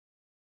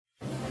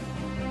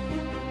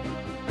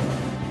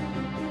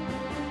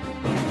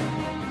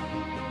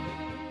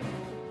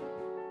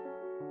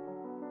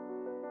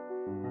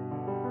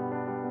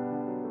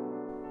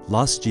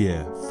Last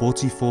year,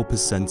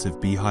 44% of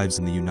beehives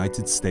in the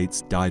United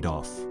States died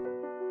off.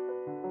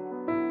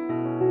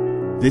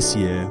 This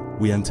year,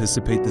 we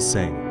anticipate the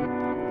same,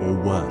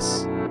 or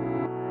worse.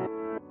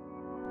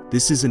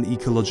 This is an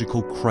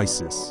ecological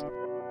crisis,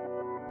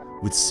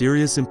 with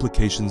serious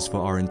implications for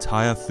our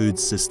entire food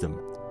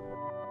system.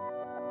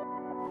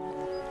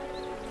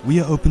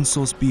 We are Open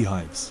Source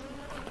Beehives,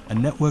 a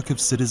network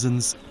of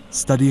citizens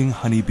studying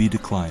honeybee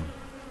decline.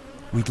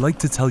 We'd like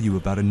to tell you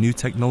about a new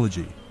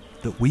technology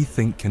that we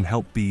think can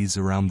help bees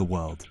around the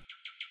world.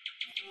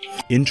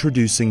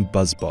 Introducing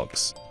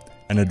Buzzbox,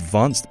 an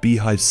advanced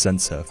beehive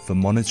sensor for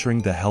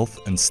monitoring the health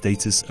and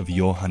status of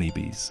your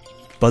honeybees.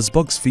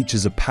 Buzzbox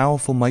features a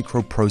powerful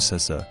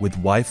microprocessor with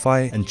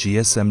Wi-Fi and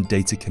GSM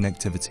data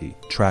connectivity,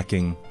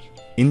 tracking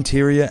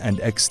interior and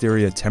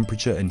exterior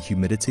temperature and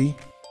humidity,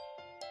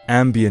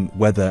 ambient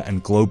weather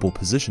and global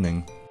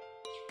positioning,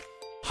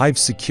 hive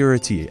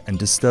security and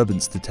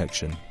disturbance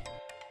detection,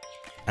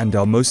 and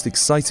our most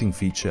exciting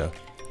feature,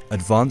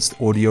 advanced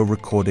audio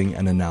recording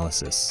and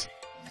analysis.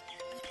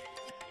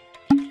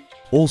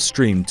 All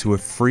streamed to a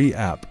free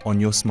app on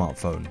your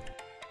smartphone.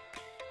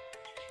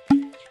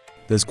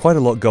 There's quite a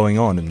lot going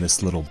on in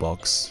this little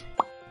box.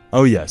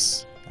 Oh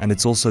yes, and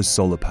it's also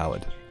solar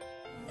powered.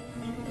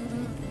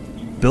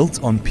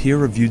 Built on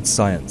peer-reviewed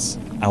science,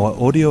 our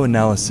audio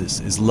analysis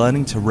is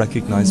learning to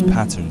recognize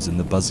patterns in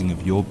the buzzing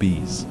of your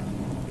bees,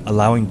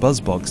 allowing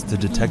Buzzbox to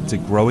detect a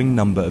growing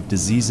number of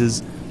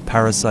diseases,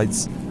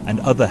 parasites, and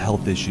other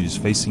health issues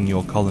facing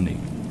your colony,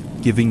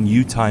 giving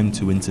you time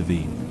to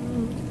intervene.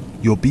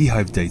 Your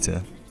beehive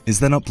data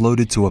is then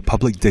uploaded to a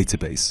public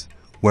database,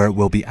 where it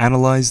will be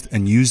analyzed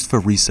and used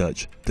for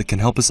research that can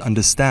help us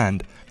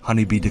understand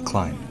honeybee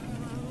decline.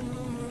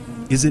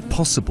 Is it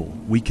possible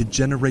we could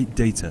generate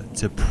data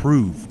to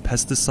prove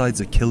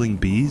pesticides are killing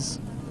bees?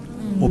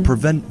 Or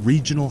prevent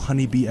regional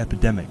honeybee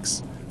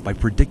epidemics by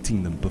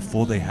predicting them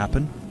before they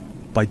happen?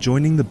 By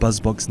joining the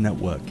Buzzbox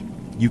network,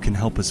 you can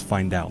help us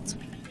find out.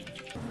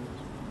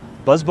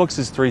 Buzzbox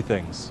is three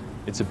things.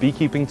 It's a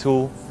beekeeping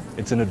tool,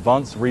 it's an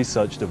advanced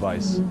research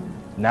device.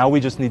 Now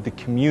we just need the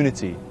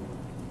community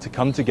to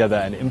come together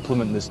and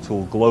implement this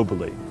tool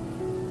globally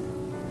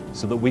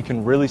so that we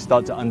can really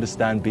start to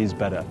understand bees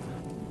better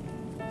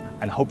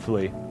and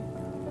hopefully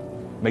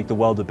make the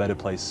world a better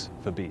place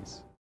for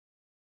bees.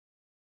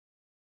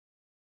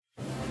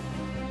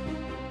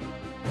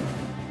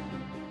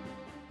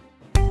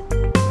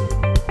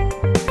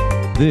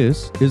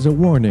 This is a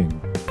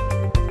warning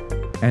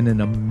and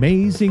an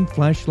amazing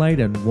flashlight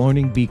and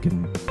warning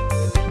beacon.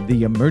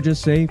 The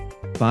EmergiSafe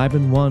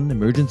 5-in-1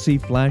 emergency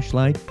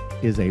flashlight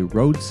is a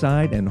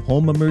roadside and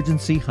home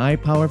emergency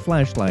high-power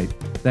flashlight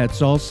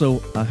that's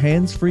also a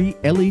hands-free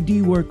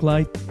LED work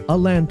light, a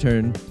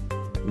lantern,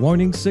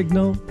 warning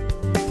signal,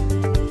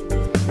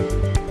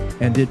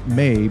 and it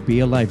may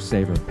be a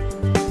lifesaver.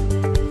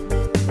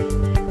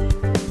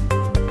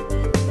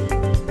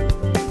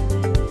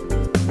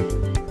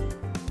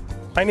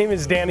 My name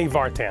is Danny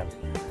Vartan.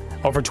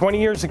 Over 20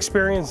 years'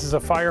 experience as a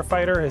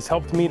firefighter has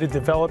helped me to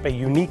develop a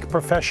unique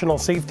professional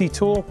safety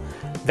tool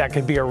that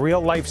could be a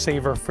real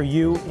lifesaver for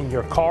you in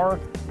your car,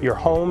 your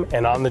home,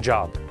 and on the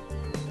job.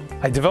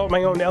 I developed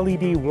my own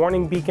LED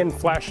warning beacon,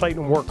 flashlight,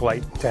 and work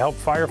light to help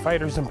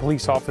firefighters and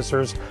police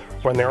officers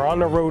when they're on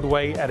the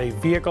roadway at a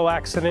vehicle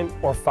accident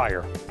or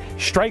fire.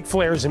 Strike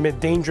flares emit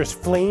dangerous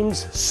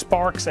flames,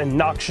 sparks, and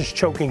noxious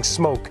choking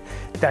smoke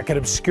that could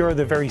obscure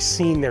the very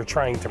scene they're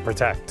trying to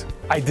protect.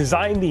 I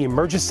designed the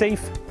EmergiSafe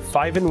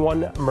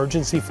 5-in-1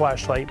 emergency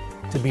flashlight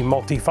to be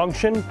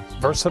multifunction,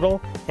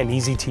 versatile, and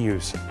easy to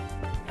use.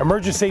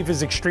 EmergiSafe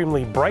is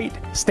extremely bright,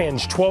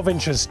 stands 12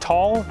 inches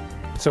tall,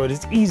 so it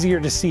is easier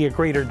to see at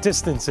greater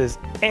distances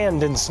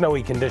and in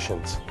snowy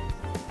conditions.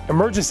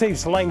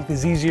 EmergiSafe's length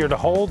is easier to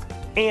hold,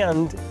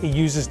 and it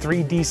uses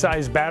 3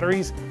 D-sized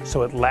batteries,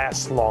 so it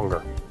lasts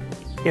longer.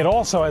 It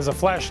also has a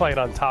flashlight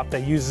on top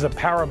that uses a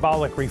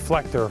parabolic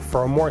reflector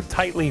for a more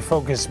tightly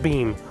focused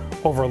beam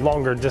over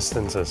longer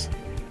distances.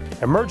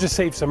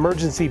 EmergiSafe's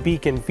emergency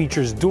beacon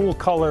features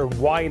dual-color,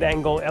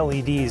 wide-angle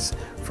LEDs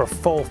for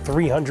full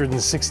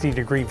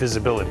 360-degree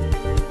visibility.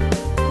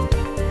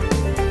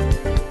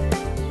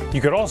 You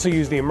could also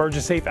use the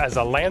EmergiSafe as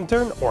a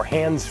lantern or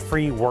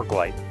hands-free work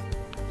light.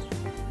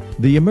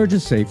 The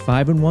EmergiSafe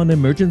 5-in-1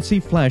 emergency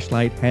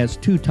flashlight has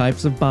 2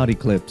 types of body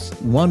clips.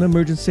 One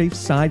EmergiSafe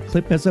side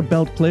clip has a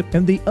belt clip,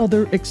 and the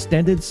other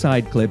extended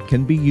side clip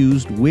can be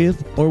used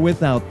with or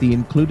without the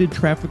included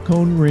traffic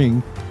cone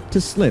ring to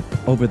slip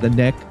over the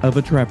neck of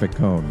a traffic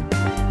cone.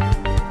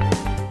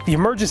 The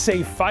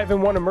EmergiSafe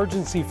 5-in-1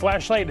 emergency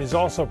flashlight is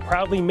also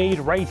proudly made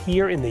right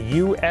here in the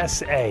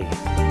USA.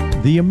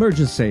 The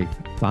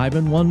EmergiSafe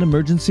 5-in-1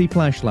 emergency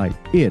flashlight.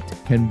 It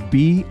can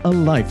be a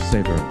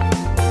lifesaver.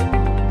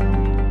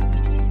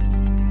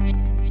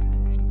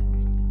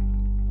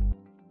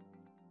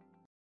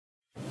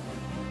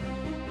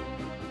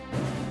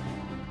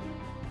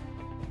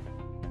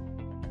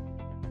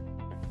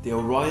 The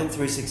Orion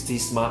 360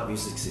 Smart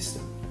Music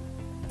System,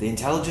 the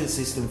intelligent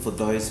system for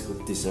those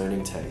with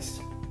discerning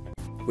taste.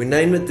 We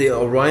named it the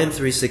Orion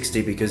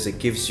 360 because it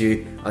gives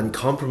you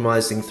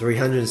uncompromising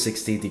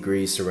 360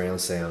 degrees surround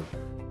sound.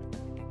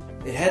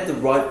 It had the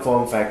right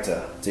form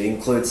factor to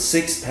include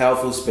 6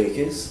 powerful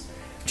speakers,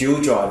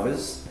 dual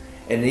drivers,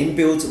 an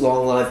inbuilt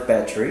long life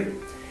battery,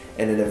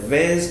 and an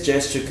advanced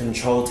gesture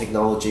control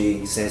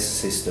technology sensor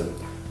system,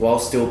 while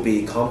still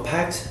being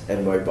compact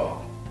and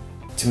mobile.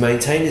 To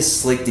maintain its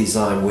sleek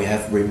design, we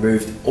have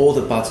removed all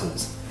the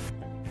buttons.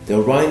 The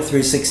Orion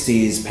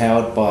 360 is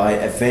powered by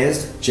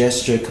advanced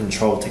gesture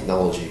control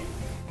technology.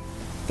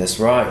 That's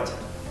right,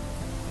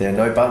 there are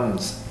no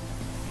buttons,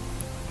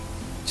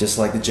 just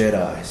like the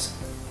Jedi's.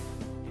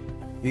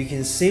 You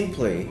can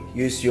simply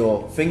use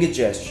your finger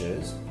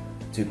gestures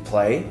to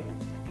play,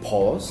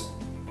 pause,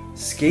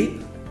 skip,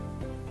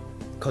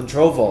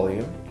 control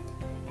volume,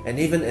 and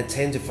even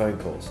attend to phone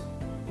calls.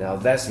 Now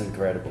that's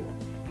incredible.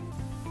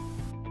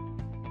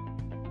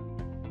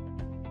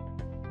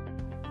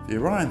 The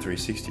Orion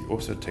 360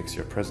 also detects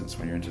your presence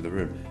when you're into the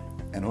room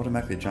and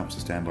automatically jumps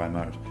to standby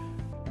mode.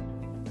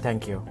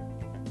 Thank you.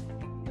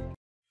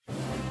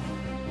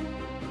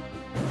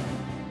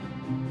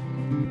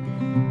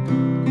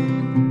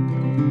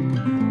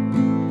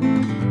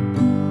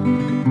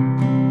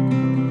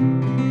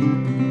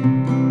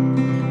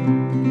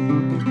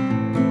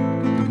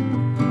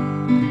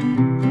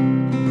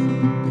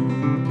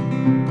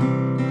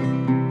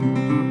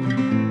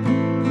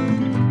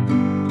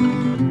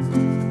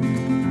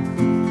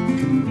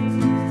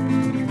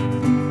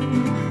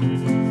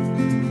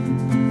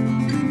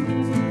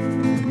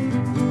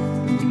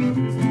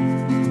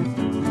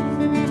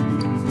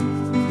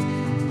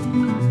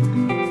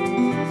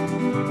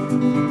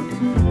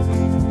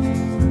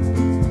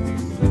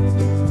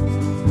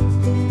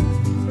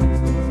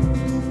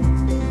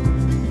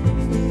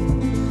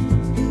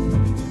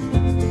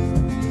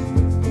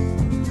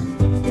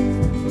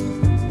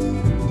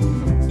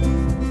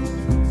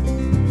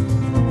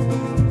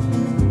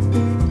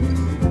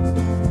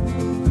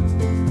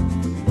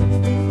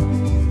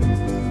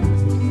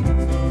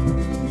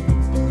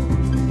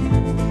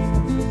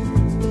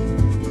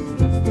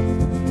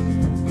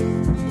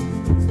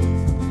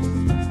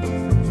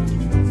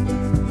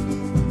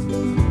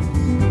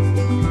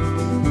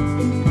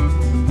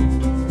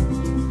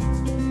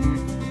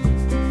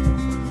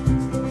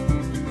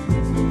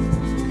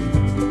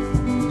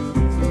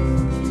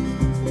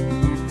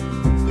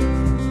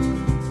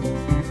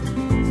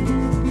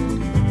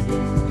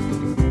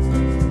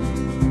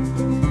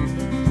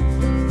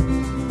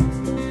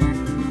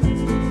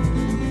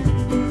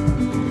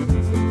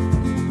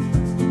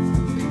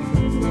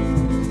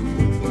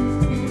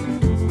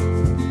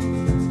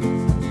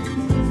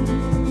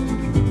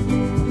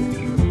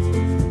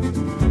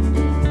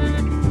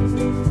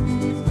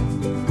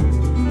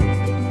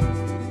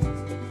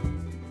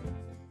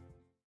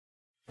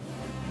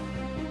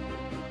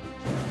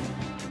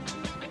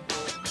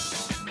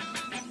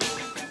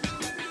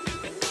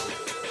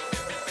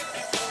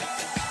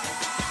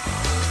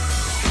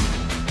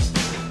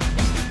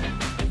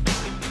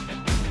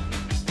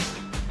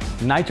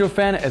 Nitro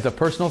Fan is a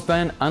personal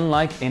fan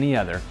unlike any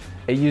other.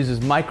 It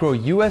uses micro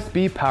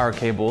USB power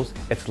cables,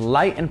 it's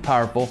light and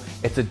powerful,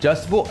 it's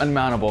adjustable and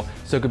mountable,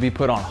 so it could be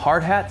put on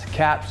hard hats,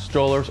 caps,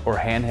 strollers, or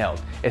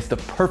handheld. It's the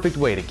perfect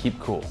way to keep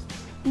cool.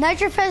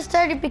 Nitro Fan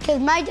started because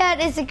my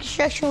dad is a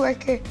construction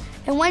worker,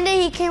 and one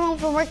day he came home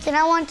from work and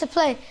I wanted to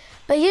play,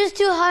 but he was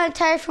too hot and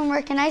tired from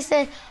work, and I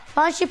said,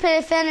 why don't you put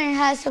a fan on your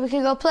hat so we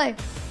can go play?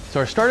 So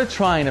I started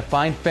trying to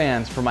find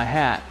fans for my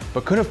hat,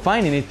 but couldn't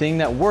find anything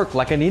that worked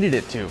like I needed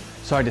it to,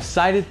 so I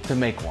decided to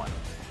make one.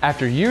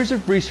 After years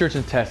of research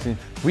and testing,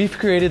 we've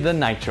created the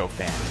Nitro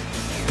Fan.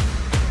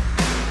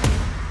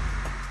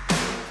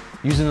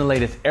 Using the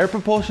latest air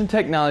propulsion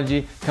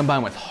technology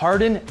combined with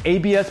hardened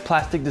ABS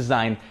plastic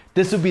design,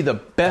 this will be the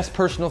best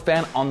personal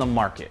fan on the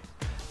market.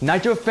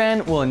 Nitro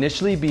Fan will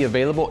initially be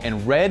available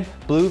in red,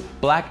 blue,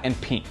 black, and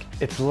pink.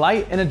 Its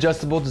light and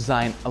adjustable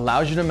design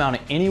allows you to mount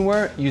it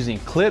anywhere using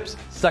clips,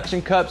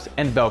 suction cups,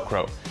 and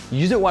Velcro.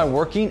 Use it while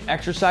working,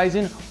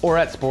 exercising, or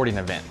at sporting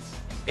events.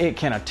 It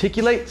can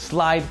articulate,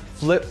 slide,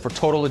 flip for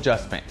total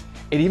adjustment.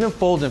 It even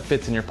folds and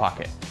fits in your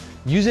pocket.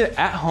 Use it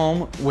at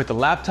home with a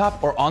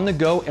laptop or on the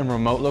go in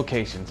remote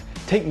locations.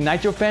 Take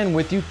Nitro Fan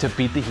with you to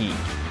beat the heat.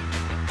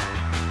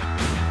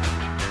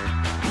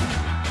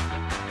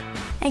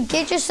 And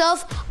get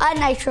yourself a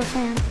Nitro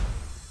Fan.